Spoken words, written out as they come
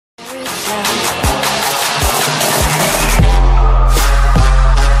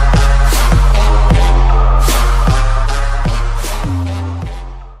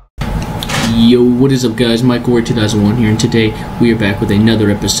Yo, what is up guys, MichaelWar2001 here, and today we are back with another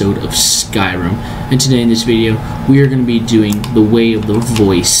episode of Skyrim. And today in this video, we are going to be doing the Way of the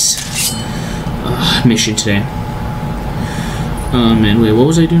Voice mission today. And wait, what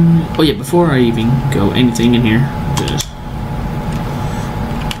was I doing? Oh yeah, before I even go anything in here,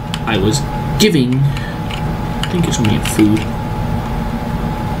 I was giving, I think it's only a food.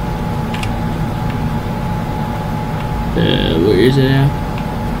 Where is it at?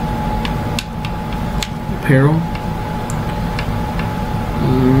 Apparel.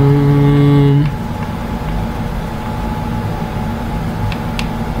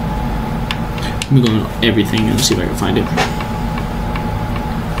 Let me go on everything and see if I can find it.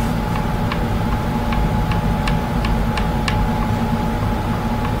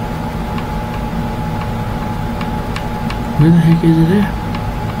 Where the heck is it at?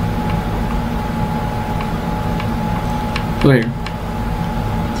 Where?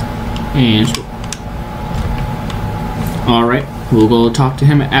 And so alright, we'll go talk to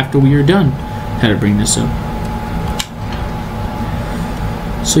him after we are done. How to bring this up.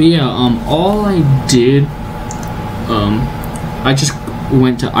 So yeah, all I did, I just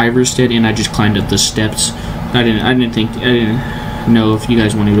went to Iverstead and I just climbed up the steps. I didn't know if you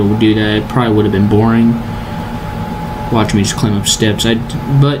guys wanted to do that. It probably would have been boring. Watch me just climb up steps.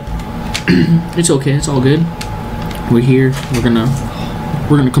 But it's okay. It's all good. We're here. We're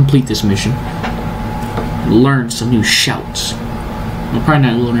gonna complete this mission. Learn some new shouts. I'm probably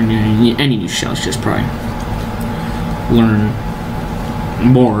not learning any new shouts, just probably learn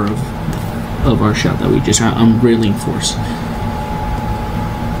more of our shout that we just got. Unreeling Force.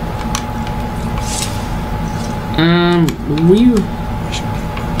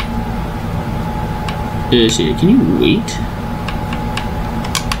 See, can you wait?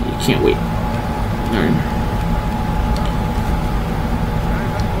 You can't wait. Alright.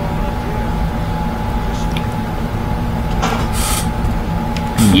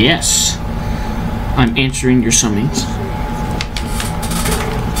 Yes, I'm answering your summons.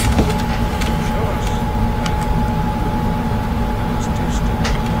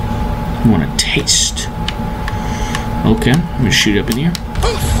 You want a taste? Okay, I'm gonna shoot up in here.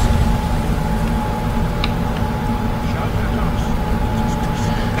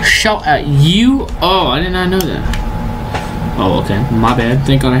 Shout at you? Oh, I did not know that. Oh, okay, my bad.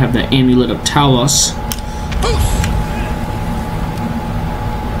 Thank God I have that amulet of Talos.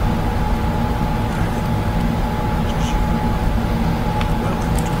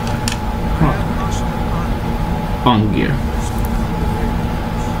 On gear.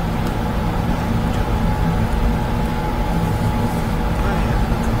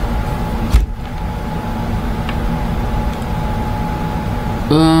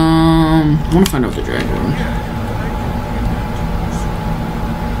 I want to find out the dragon one.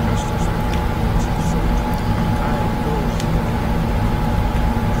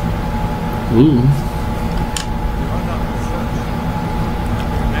 Ooh.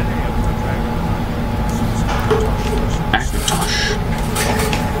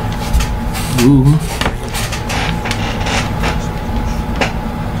 Ooh.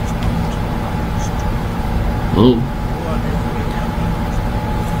 Oh.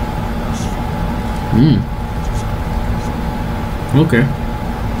 Okay.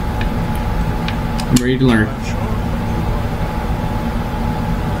 I'm ready to learn.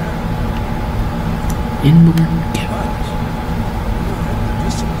 Inborn Caverns.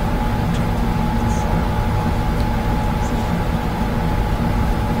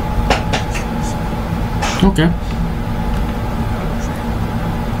 Okay.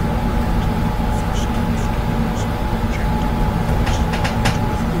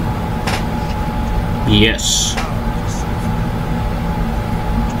 Yes.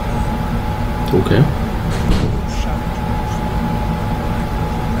 Okay.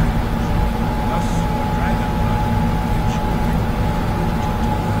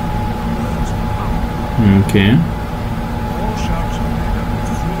 Okay.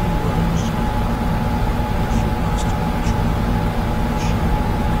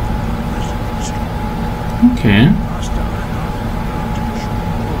 Okay.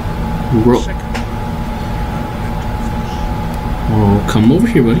 Ro. Oh, come over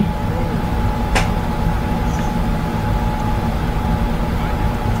here, buddy.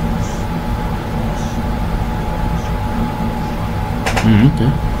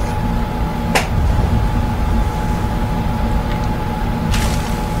 Okay.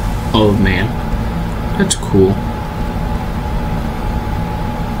 Oh man, that's cool.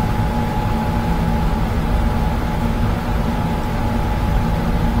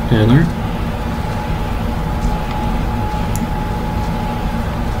 Heather.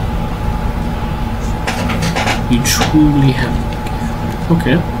 You truly have.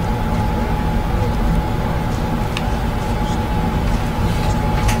 Okay.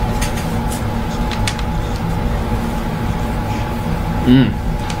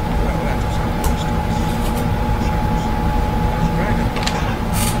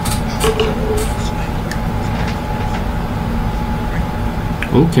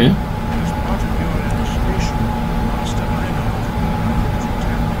 Okay.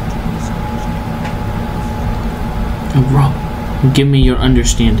 Ro, give me your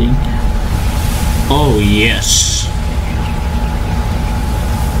understanding. Oh, yes.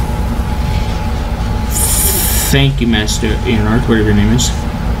 Thank you, Master Anarch, whatever your name is.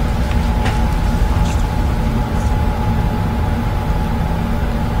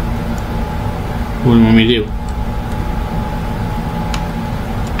 What do you want me to do?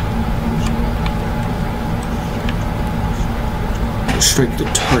 Strike the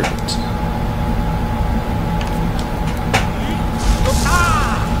target.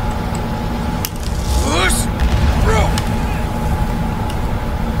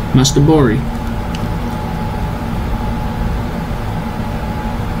 Master Bori.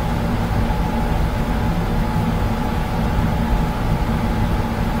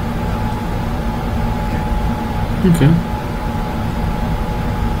 Okay.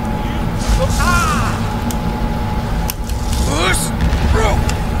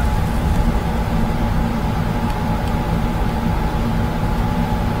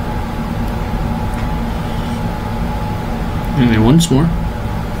 And then once more.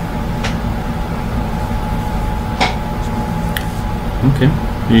 Okay.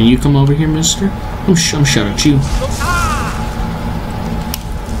 And you come over here, mister? I'm shot at you.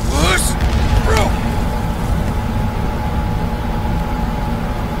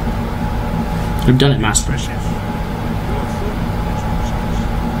 I've done it, master.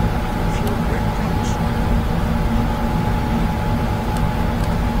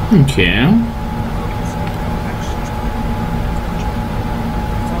 Okay.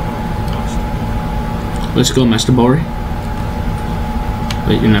 Let's go, Master Bori.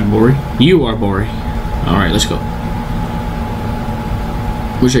 Wait, you're not Bori? You are Bori. Alright, let's go.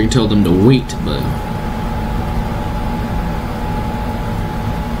 Wish I could tell them to wait, but...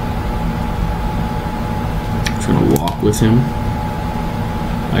 I'm trying to walk with him.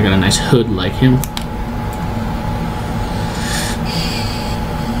 I got a nice hood like him.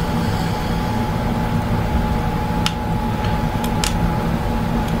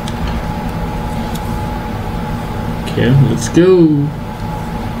 Okay, let's go.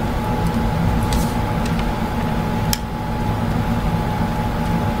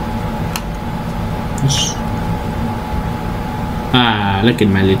 Ah, look at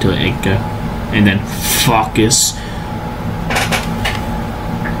my little egg. And then focus.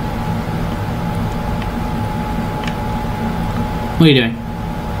 What are you doing?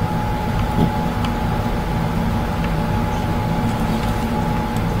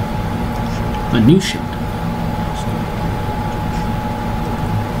 A new ship.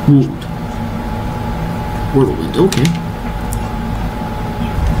 Wood. Whirlwind, okay.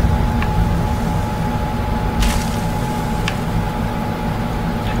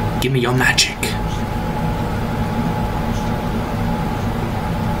 Give me your magic.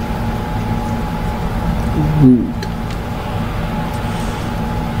 Wood.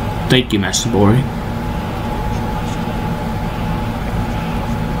 Thank you, Master Bori.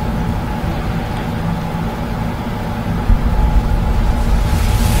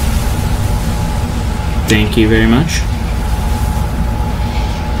 Thank you very much.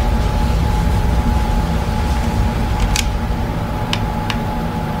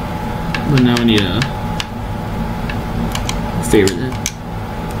 But now I need a favorite that.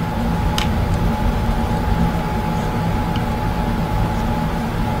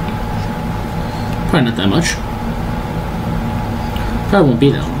 Probably not that much. Probably won't be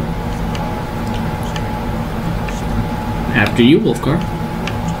that long. After you, Wolfgar.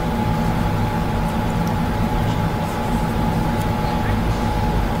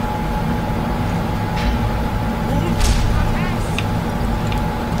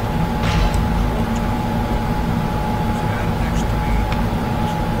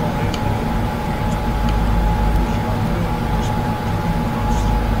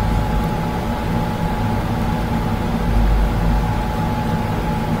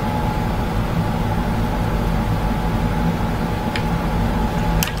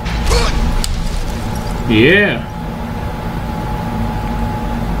 Yeah.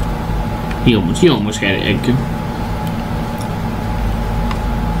 He almost had it, Edgar.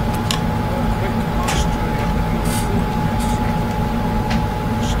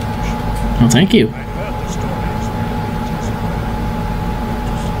 Oh, thank you.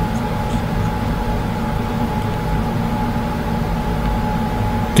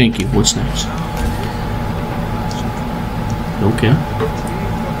 Thank you. What's next? Okay.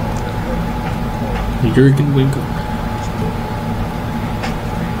 Jurgen Windcaller.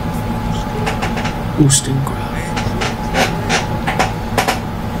 Oostengraaf.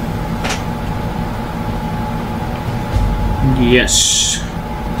 Yes.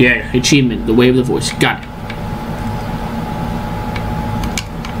 Yeah, achievement. The way of the voice. Got it.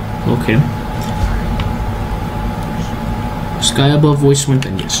 Okay. Sky above voice went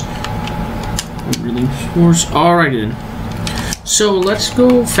then, yes. Really force. Alrighty then. So let's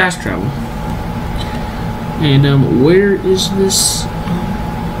go fast travel. And where is this?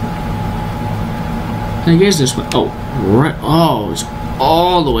 I guess this one. Oh, right. Oh, it's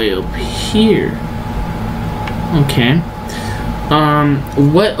all the way up here. Okay.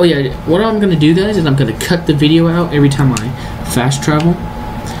 What? Oh yeah. What I'm gonna do, guys, is I'm gonna cut the video out every time I fast travel.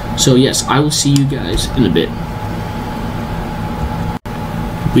 So yes, I will see you guys in a bit.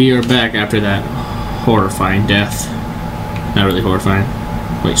 We are back after that horrifying death. Not really horrifying,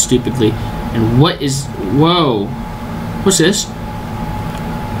 quite stupidly. And what is... Whoa. What's this? Do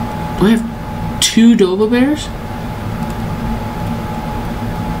I have 2 Dova bears?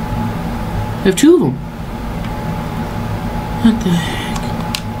 I have 2 of them. What the heck?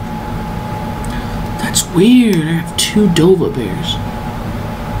 That's weird. I have 2 Dova bears.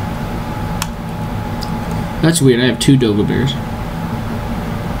 That's weird. I have 2 Dova bears.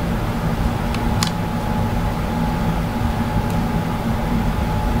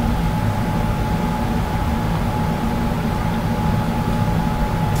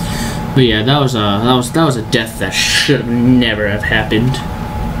 But yeah, that was a death that should never have happened.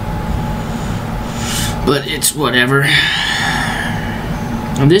 But it's whatever.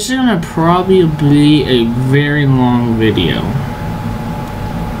 And this is gonna probably be a very long video.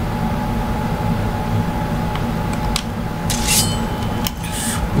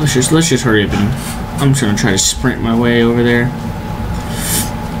 Let's just hurry up and I'm just gonna try to sprint my way over there.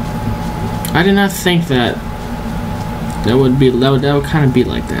 I did not think that would kind of be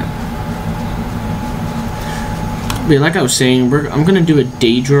like that. But like I was saying, I'm gonna do a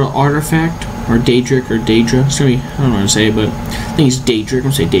Daedra artifact, or Daedric, or Daedra. Sorry, I don't know how to say it, but I think it's Daedric. I'm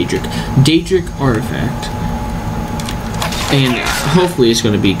gonna say Daedric. Daedric artifact, and hopefully it's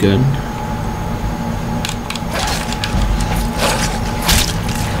gonna be good.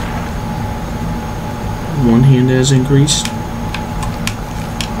 One hand has increased.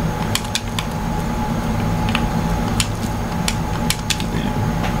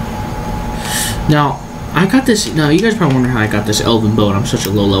 Now, I got this. Now, you guys probably wonder how I got this elven bow and I'm such a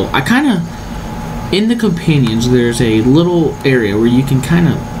low level. I kind of, in the companions, there's a little area where you can kind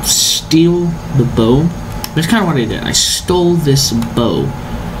of steal the bow. That's kind of what I did. I stole this bow.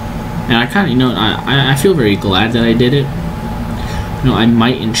 And I kind of, you know, I feel very glad that I did it. You know, I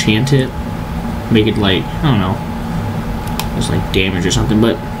might enchant it. Make it like, I don't know. It's like damage or something.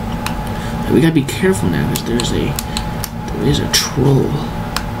 But we gotta be careful now because there is a troll.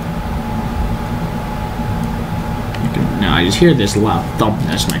 Now I just hear this loud thump.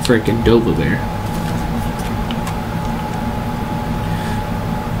 That's my freaking Dova bear.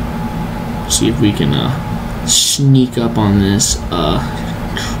 See if we can sneak up on this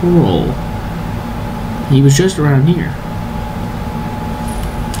troll. He was just around here.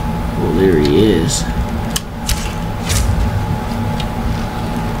 Well, there he is.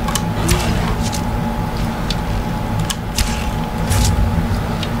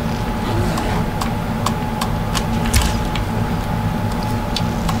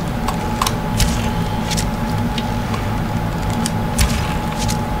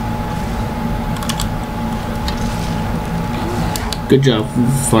 Good job,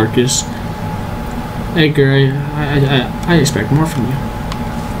 Farkas. Edgar, I expect more from you.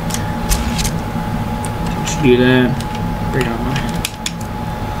 Just do that. Bring out my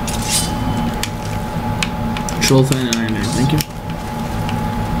troll fan and iron man. Thank you.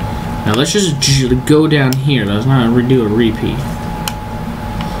 Now let's just go down here. Let's not redo a repeat.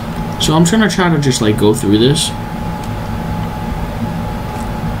 So I'm trying to just like go through this.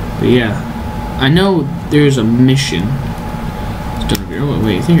 But yeah, I know there's a mission. Oh,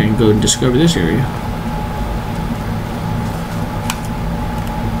 wait, I think I can go and discover this area.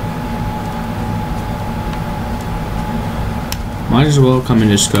 Might as well come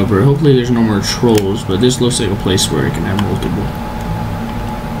and discover. Hopefully there's no more trolls, but this looks like a place where I can have multiple.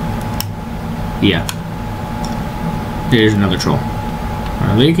 Yeah. There's another troll.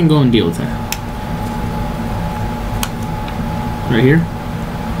 Alright, they can go and deal with that. Right here.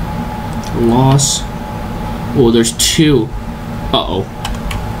 Loss. Oh, there's 2. Uh-oh.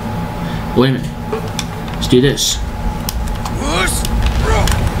 Wait a minute. Let's do this.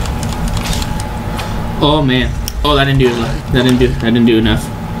 Oh man. Oh, that didn't do enough. That didn't do enough.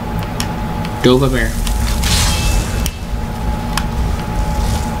 Dova bear.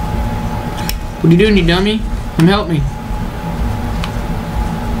 What are you doing, you dummy? Come help me.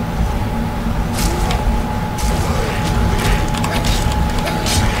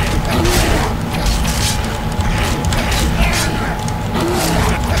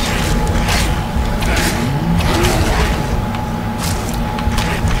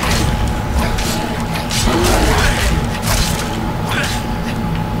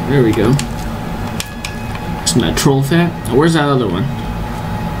 There we go. Some of that troll fat. Where's that other one?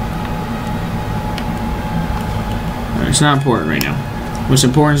 It's not important right now. What's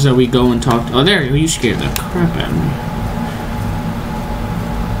important is that we go and talk to... Oh, there you scared the crap out of me.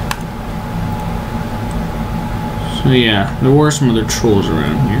 So yeah, there were some other trolls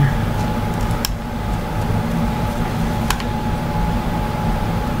around here.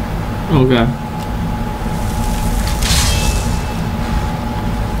 Oh god.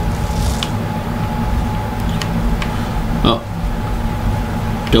 Oh.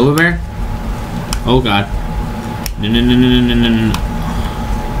 Dova bear? Oh god. No.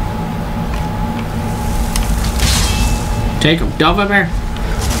 Take him, Dova bear.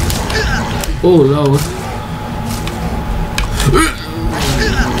 Oh Lord.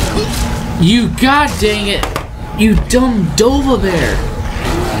 You god dang it! You dumb Dova bear!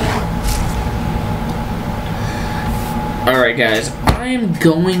 Alright guys, I am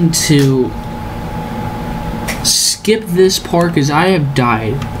going to skip this part because I have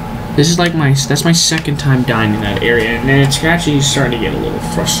died. This is like that's my second time dying in that area, and it's actually starting to get a little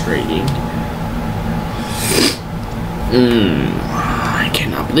frustrating. I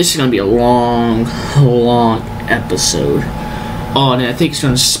cannot. This is gonna be a long episode. Oh, and I think it's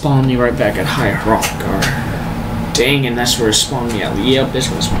gonna spawn me right back at High Rock. Dang, and that's where it spawned me out. Yep, this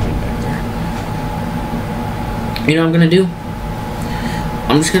one's spawned me back there. You know what I'm gonna do?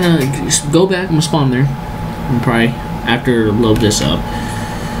 I'm just gonna go back. I'm gonna spawn there, and probably after load this up.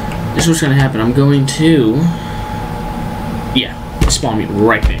 This is what's gonna happen. I'm going to, yeah, spawn me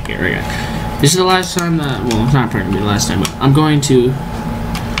right back here. Right. This is the last time that, well, it's not probably gonna be the last time, but I'm going to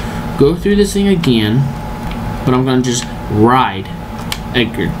go through this thing again, but I'm gonna just ride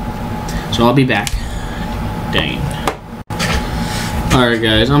Edgar. So I'll be back. Dang. Alright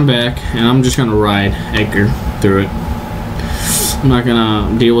guys, I'm back, and I'm just gonna ride Edgar through it. I'm not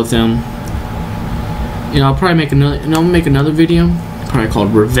gonna deal with them. You know, I'll probably make another video. Probably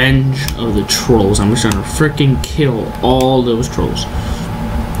called Revenge of the Trolls. I'm just gonna freaking kill all those trolls.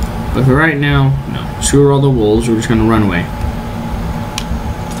 But for right now, no. Screw all the wolves. We're just gonna run away.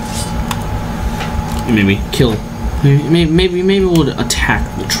 And maybe kill. Maybe we'll attack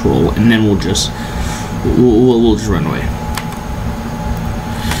the troll, and then we'll just run away.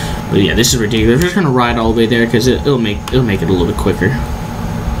 But yeah, this is ridiculous. We're just gonna ride all the way there because it'll make it a little bit quicker.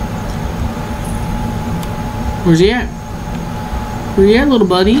 Where's he at? Where you at, little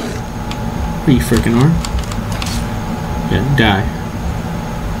buddy? Where you freaking are? Yeah, die.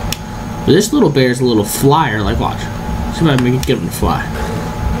 But this little bear's a little flyer. Like, watch. See if I can get him to fly.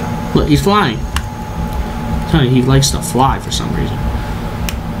 Look, he's flying. I'm telling you, he likes to fly for some reason.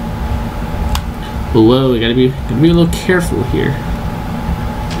 But whoa, we gotta be a little careful here.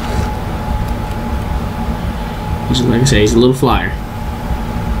 He's, like I say, he's a little flyer.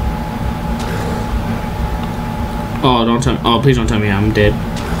 Oh, don't tell me. Oh, please don't tell me I'm dead.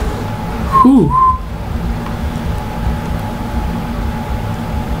 Whew.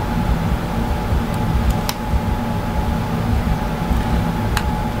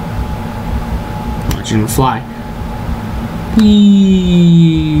 Watch him fly.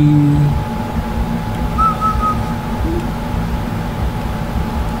 Whee.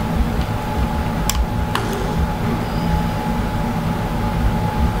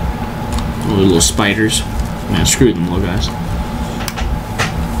 Oh, little spiders. Nah, screw them little guys.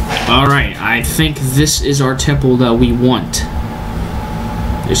 Alright, I think this is our temple that we want.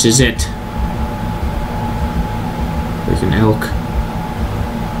 This is it. Freaking elk.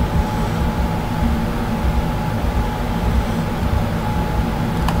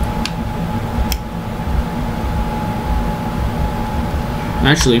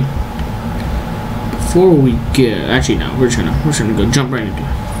 Actually, before we get, actually no, we're just gonna go jump right into it.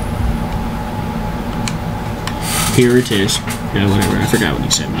 Here it is. Yeah, whatever. I forgot what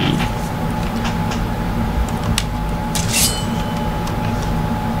he said, man.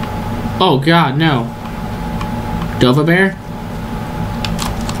 Oh God, no. Dova bear?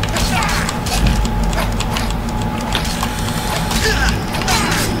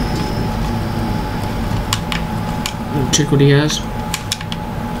 Check what he has.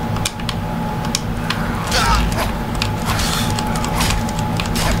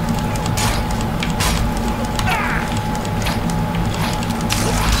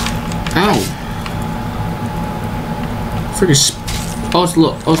 Ow! Freaking oh, it's a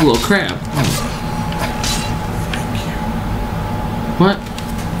little crab. Oh. What?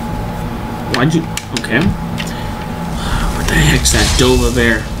 Why'd you? Okay. What the heck's that Dova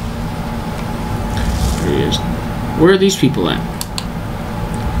bear? There he is. Where are these people at?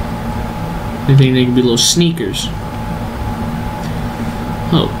 I think they could be little sneakers.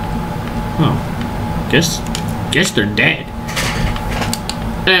 Oh. Oh. Guess they're dead.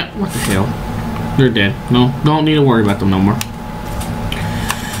 What the hell? They're dead. No, don't need to worry about them no more.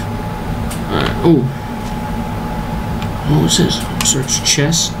 Oh. What was this? Search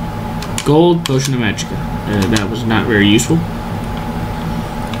chest. Gold potion of magicka. That was not very useful.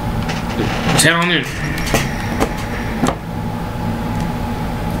 Let's head on in.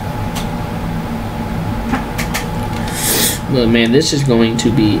 But man, this is going to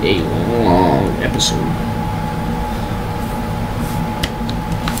be a long episode.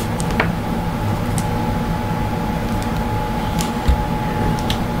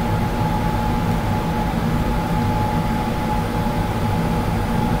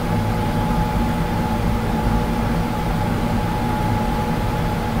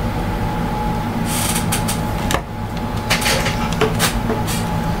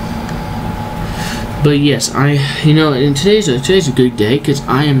 But yes, and today's a good day because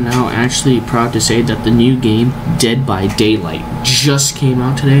I am now actually proud to say that the new game Dead by Daylight just came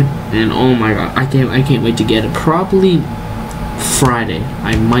out today, and oh my god, I can't wait to get it. Probably Friday,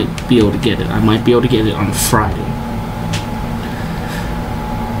 I might be able to get it. I might be able to get it on Friday.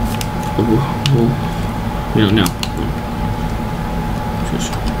 No.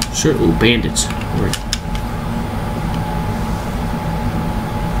 Sure. Oh, bandits. Right.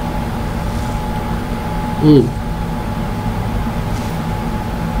 Ooh.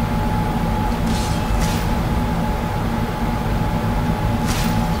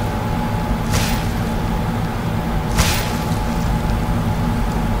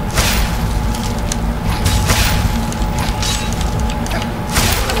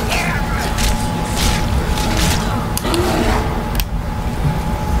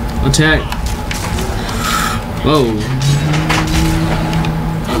 Attack. Whoa.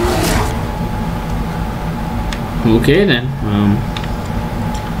 Okay then.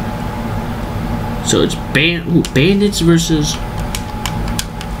 So it's bandits versus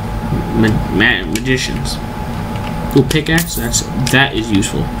magicians. Ooh, pickaxe. That is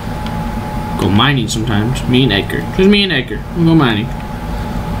useful. Go mining sometimes. Me and Edgar. Just me and Edgar. We'll go mining.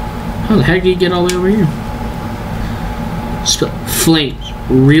 How the heck did you get all the way over here? Flames.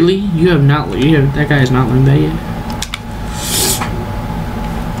 Really? That guy has not learned that yet.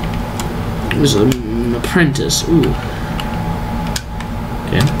 There's an apprentice. Ooh.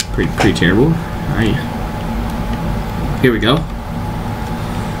 Okay, pretty terrible. Alright. Here we go.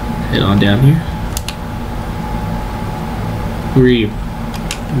 Head on down here. Who are you?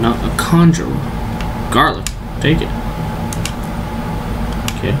 Not a conjurer. Garlic. Take it.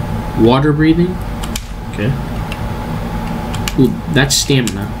 Okay. Water breathing. Okay. Ooh, that's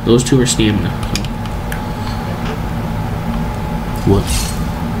stamina. Those two are stamina. So. What?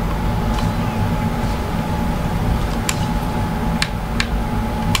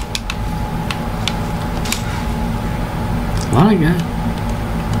 A lot of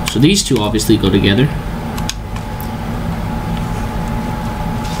guys. So these two obviously go together.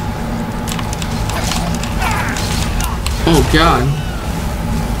 Oh god.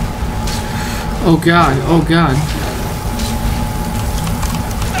 Oh god. Oh god.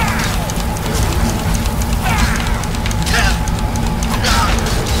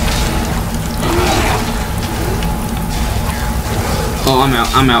 Oh, I'm out.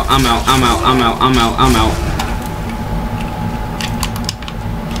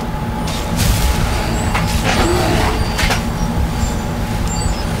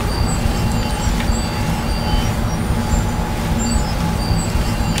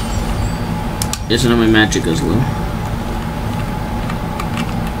 Yes, I know my magic goes low.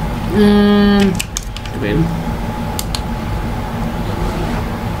 Debatable.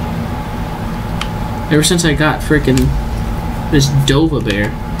 Ever since I got frickin' this Dova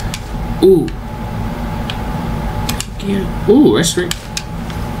bear. Ooh. Yeah. Ooh, restoration.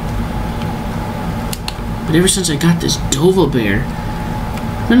 But ever since I got this Dova bear,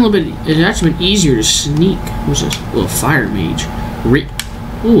 it's actually been easier to sneak. What's this? Little fire mage.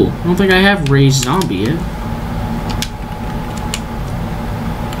 Ooh, I don't think I have raised zombie yet.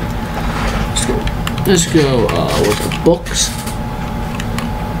 Let's go with the books.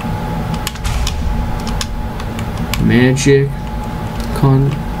 Magic.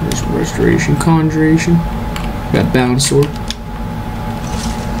 There's restoration, conjuration. Got balance sword.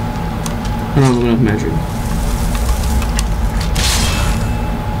 I don't have enough magic.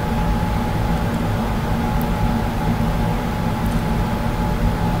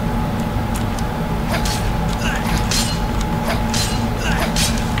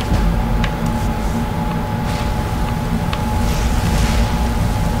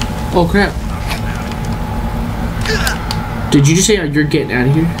 Oh crap. Did you just say you're getting out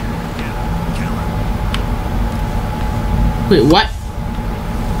of here? Wait, what?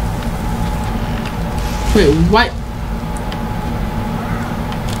 Wait, what?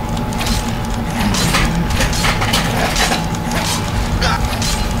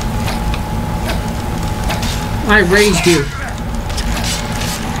 I raised you.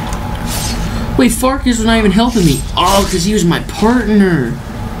 Wait, Farkas was not even helping me. Oh, because he was my partner.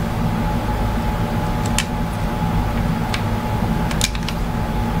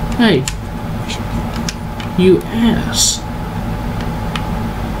 Hey, you ass.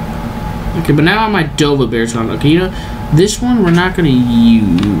 Okay, but now my Dova Bear's gone. Okay, you know, this one we're not gonna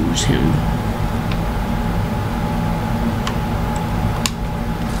use him.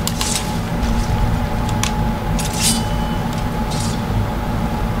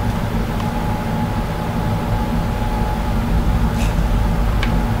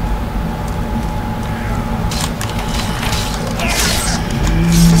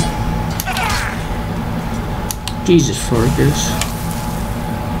 Jesus, Farkas.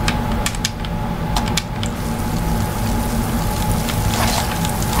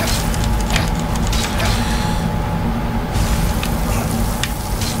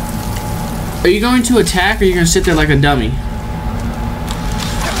 Are you going to attack or are you going to sit there like a dummy?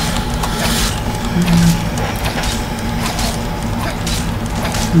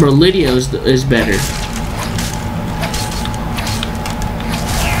 Bro, Lydia is better.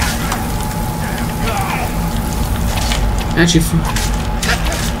 Actually,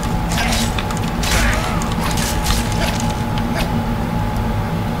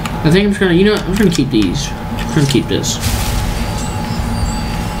 I think I'm just gonna, you know what, I'm gonna keep these. I'm gonna keep this.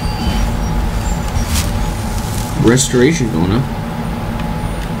 Restoration going up.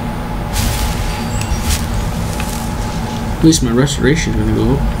 At least my restoration is gonna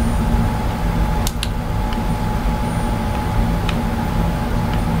go up.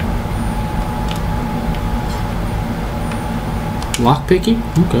 Lockpicking?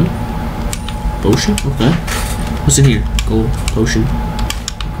 Okay. Potion? Okay. What's in here? Gold potion.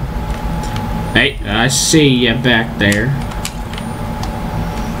 Hey, I see you back there.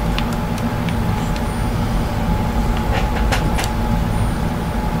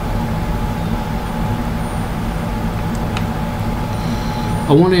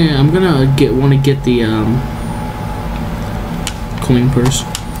 I'm gonna get the coin purse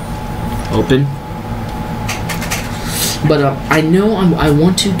open. But I know I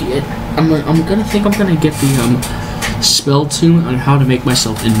want to get. I'm gonna get the spell tune on how to make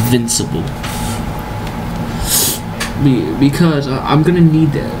myself invincible. Because I'm gonna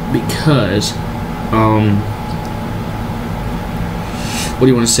need that. Because what do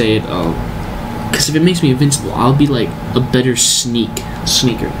you want to say it? Because if it makes me invincible, I'll be like a better sneaker.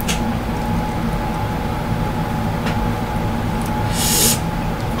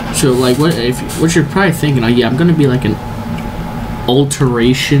 So like what you're probably thinking? Yeah, I'm gonna be like an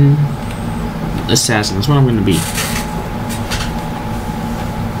alteration assassin. That's what I'm gonna be.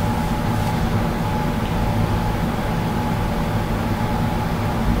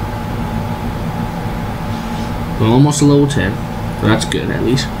 Well, almost a level 10. So that's good at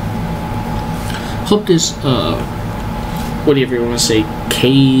least. Hope this whatever you want to say,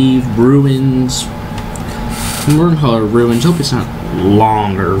 cave ruins. I'm gonna call it ruins. Hope it's not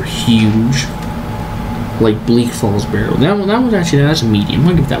long or huge. Like Bleak Falls Barrel. That was actually, that's a medium.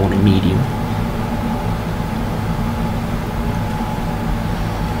 I'll give that one a medium.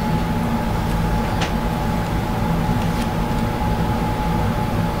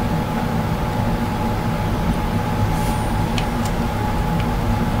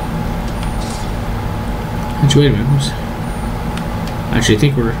 Actually, wait a minute. Actually, I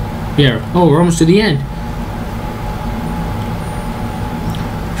think we're we're almost to the end.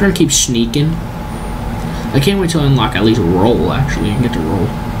 I'm trying to keep sneaking. I can't wait till I unlock at least roll, actually, and get to roll.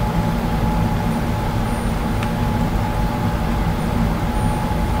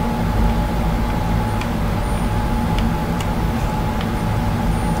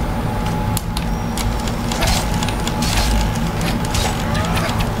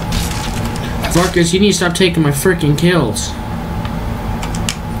 Farkas, you need to stop taking my freaking kills.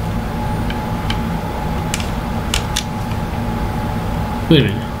 Wait a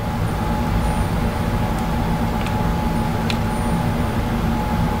minute.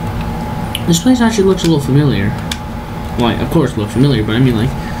 This place actually looks a little familiar. Well, of course, look familiar, but I mean, like.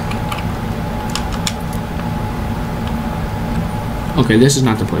 Okay, this is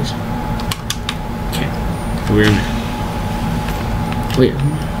not the place. Okay, we're in there. Wait.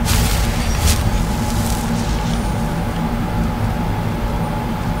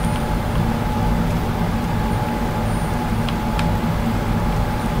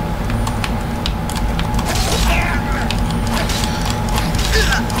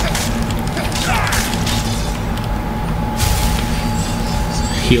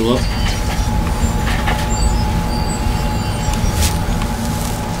 Heal up.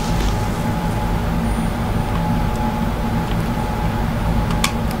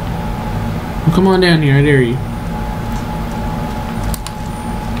 Well, come on down here, I dare you.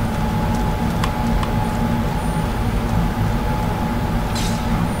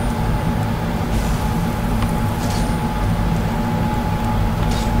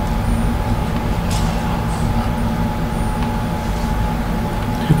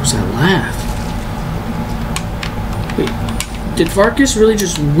 Did Farkas really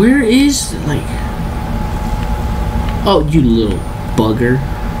just... Where is... Like... Oh, you little bugger.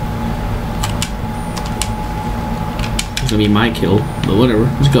 It's gonna be my kill, but whatever.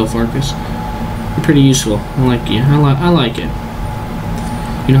 Let's go, Farkas. You're pretty useful. I like you. I like it.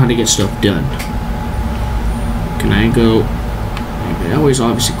 You know how to get stuff done. Can I go... Okay, that way's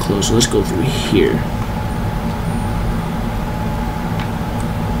obviously closed, so let's go through here.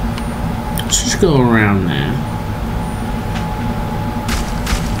 Let's just go around there.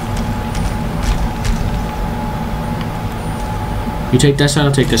 You take that side,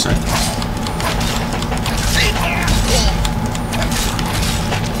 I'll take this side.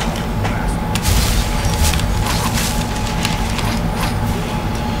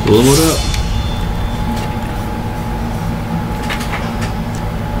 Blow it up.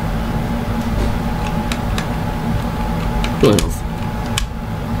 Go ahead.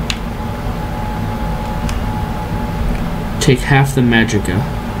 Take half the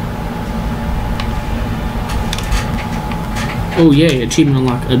magicka. Oh yay, achievement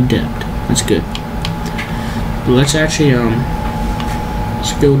unlock adept. That's good. But let's actually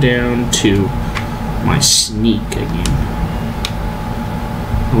let's go down to my sneak again.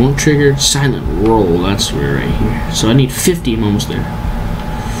 I won't trigger silent roll, that's where right here. So I need 50, I'm almost there.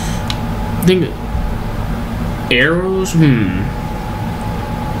 I think arrows,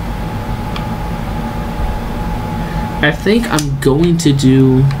 I think I'm going to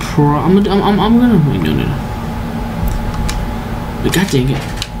do I'm gonna wait, no. But god dang it.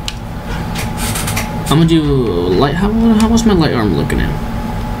 I'm gonna do light. How was my light arm looking at?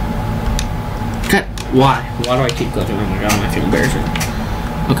 God, why? Why do I keep clicking? Oh my god, I feel embarrassing.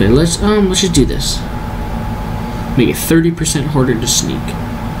 Okay, let's just do this. Make it 30% harder to sneak.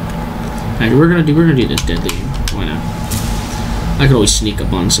 Alright, we're gonna do this deadly. Why not? I could always sneak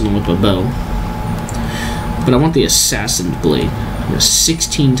up on someone with a bow. But I want the assassin's blade.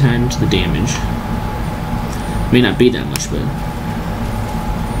 16 times the damage. May not be that much, but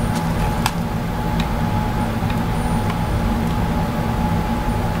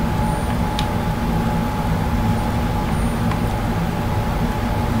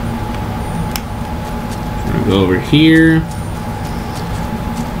go over here.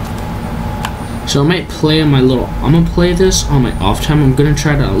 So I might play on my little... I'm gonna play this on my off time. I'm gonna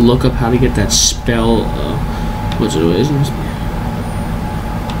try to look up how to get that spell. What's it?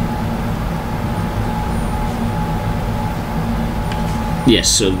 Yes.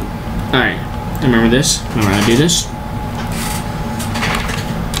 So, all right. Remember this. Remember how to do this.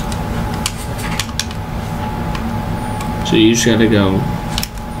 So you just gotta go.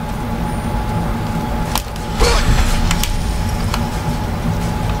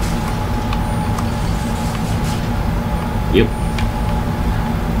 Yep.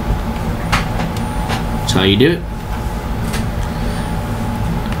 That's how you do it.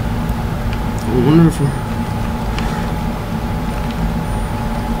 I wonder if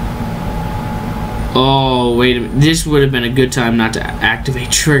oh, wait a minute. This would have been a good time not to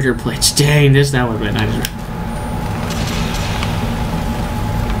activate trigger plates. Dang, that would have been nice.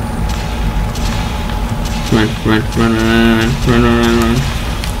 Run.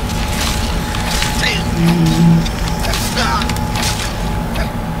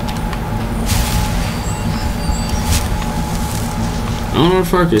 I don't know where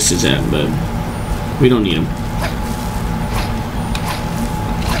Farkas is at, but we don't need him.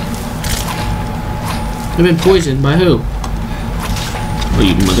 I've been poisoned by who? Oh,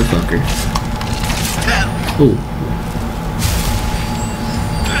 you motherfucker. Oh.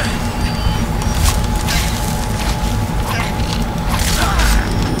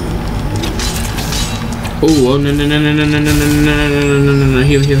 Oh, no, no, no, no, no, no, no, no, no, no, no, no, no,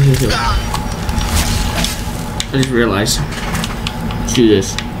 heal, heal, heal, heal. I just realized. Let's do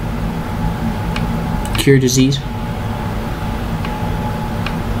this. Cure disease.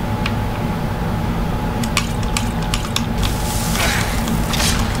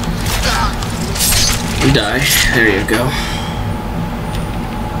 You die. There you go.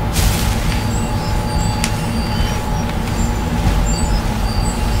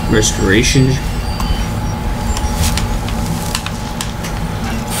 Restoration.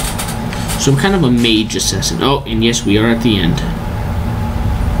 So I'm kind of a mage assassin. Oh, and yes, we are at the end.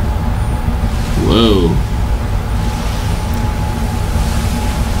 Whoa.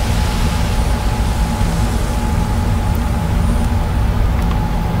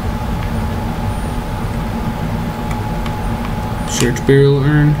 Search burial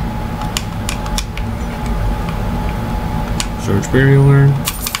urn. Search burial urn.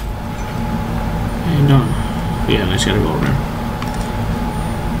 And yeah, I just gotta go around.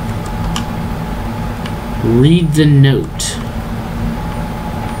 Read the note.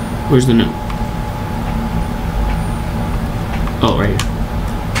 Where's the note? Oh, right here.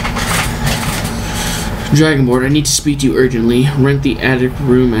 Dragonborn, I need to speak to you urgently. Rent the attic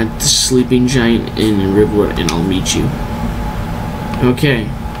room at the Sleeping Giant Inn in Riverwood, and I'll meet you. Okay.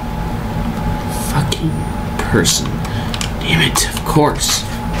 Fucking person. Damn it, of course.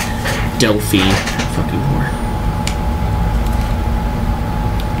 Delphi. Fucking whore.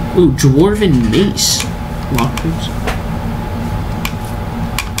 Ooh, Dwarven Mace. Lockpicks.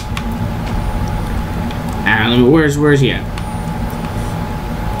 Ah, where's he at?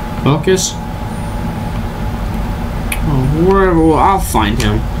 Focus? Oh, wherever, well, I'll find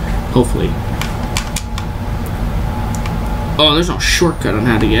him. Hopefully. Oh, there's no shortcut on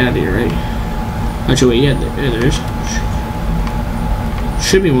how to get out of here, right? Actually, wait, yeah, there is.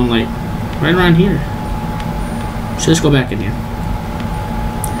 Should be one, like, right around here. So let's go back in here.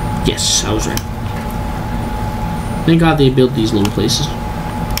 Yes, I was right. Thank God they built these little places.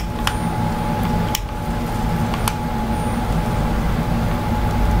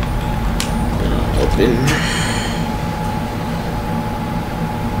 Open.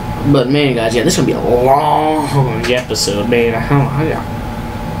 But man, guys, yeah, this is gonna be a long episode, man.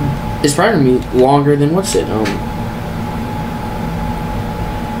 It's probably gonna be longer than what's it?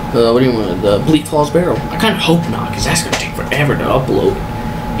 What do you want? The Bleak Falls Barrel. I kind of hope not, because that's gonna take forever to upload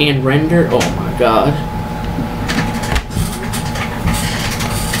and render. Oh my god.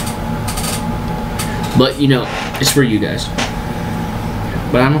 But you know, it's for you guys.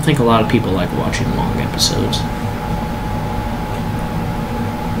 But I don't think a lot of people like watching long episodes.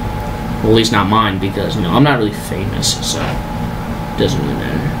 Well, at least not mine, because you know I'm not really famous, so it doesn't really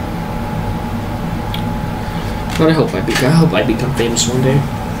matter. But I hope I become famous one day.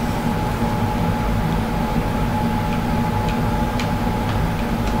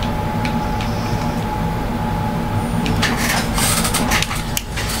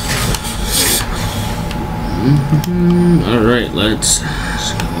 Alright, let's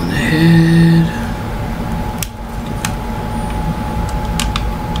go on ahead.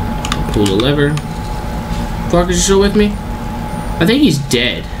 Pull the lever. Farkas, you still with me? I think he's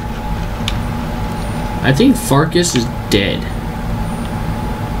dead. I think Farkas is dead.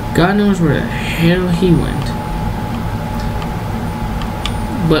 God knows where the hell he went.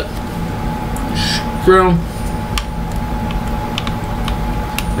 But, bro.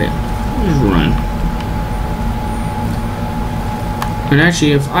 Wait, just run. And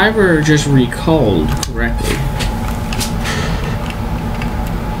actually, if I were just recalled correctly,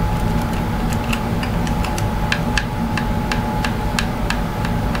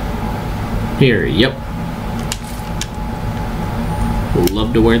 here, yep. Would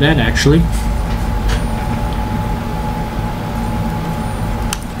love to wear that, actually.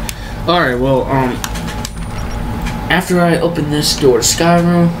 Alright, well, after I open this door to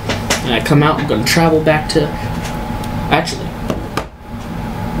Skyrim, and I come out, I'm gonna travel back to, actually,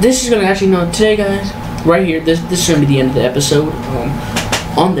 this is gonna today, guys, right here, this is gonna be the end of the episode.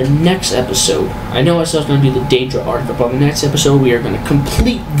 On the next episode, I know I said I was gonna do the Daedra arc, but on the next episode, we are gonna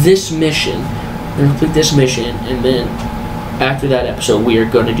complete this mission. We're gonna complete this mission, and then after that episode, we are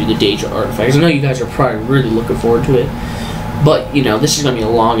gonna do the Daedra artifact. I know you guys are probably really looking forward to it, but you know, this is gonna be a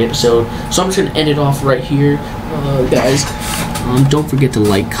long episode, so I'm just gonna end it off right here, guys. Don't forget to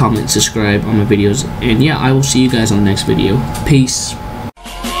like, comment, subscribe on my videos, and yeah, I will see you guys on the next video. Peace.